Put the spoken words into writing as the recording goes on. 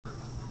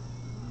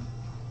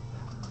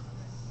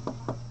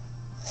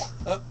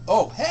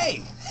Oh,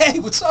 hey, hey,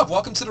 what's up?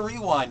 Welcome to the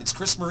Rewind. It's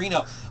Chris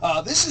Marino.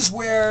 This is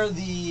where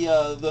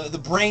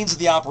the brains of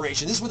the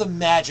operation. This is where the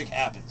magic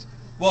happens.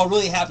 Well, it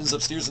really happens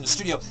upstairs in the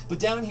studio, but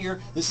down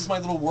here, this is my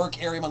little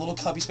work area, my little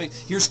cubby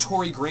space. Here's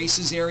Tori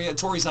Grace's area.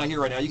 Tori's not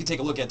here right now. You can take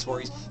a look at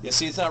Tori's. Yeah,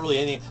 see, it's not really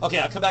any. Okay,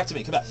 now come back to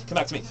me. Come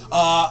back to me.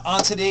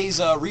 On today's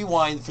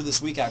Rewind for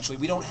this week, actually,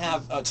 we don't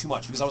have too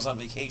much because I was on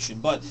vacation,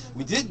 but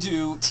we did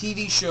do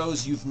TV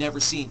shows you've never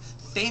seen.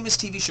 Famous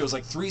TV shows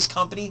like Three's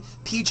Company.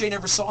 PJ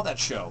never saw that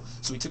show,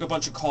 so we took a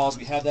bunch of calls.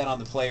 We have that on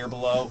the player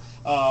below.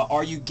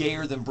 Are You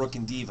Gayer Than Brooke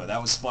and Diva? That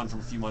was fun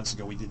from a few months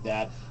ago. We did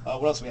that.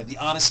 What else we had? The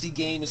Honesty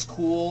Game is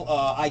cool.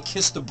 I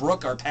Kissed the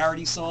Brook, our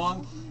parody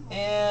song.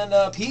 And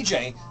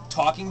PJ,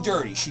 Talking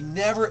Dirty. She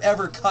never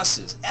ever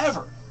cusses,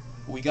 ever.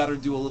 We got her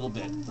to do a little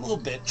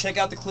bit. Check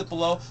out the clip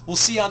below. We'll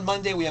see you on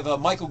Monday. We have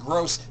Michael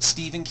Gross,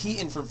 Stephen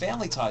Keaton from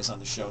Family Ties on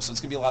the show, so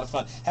it's going to be a lot of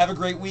fun. Have a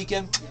great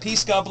weekend.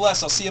 Peace, God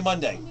bless. I'll see you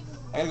Monday.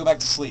 I got to go back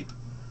to sleep.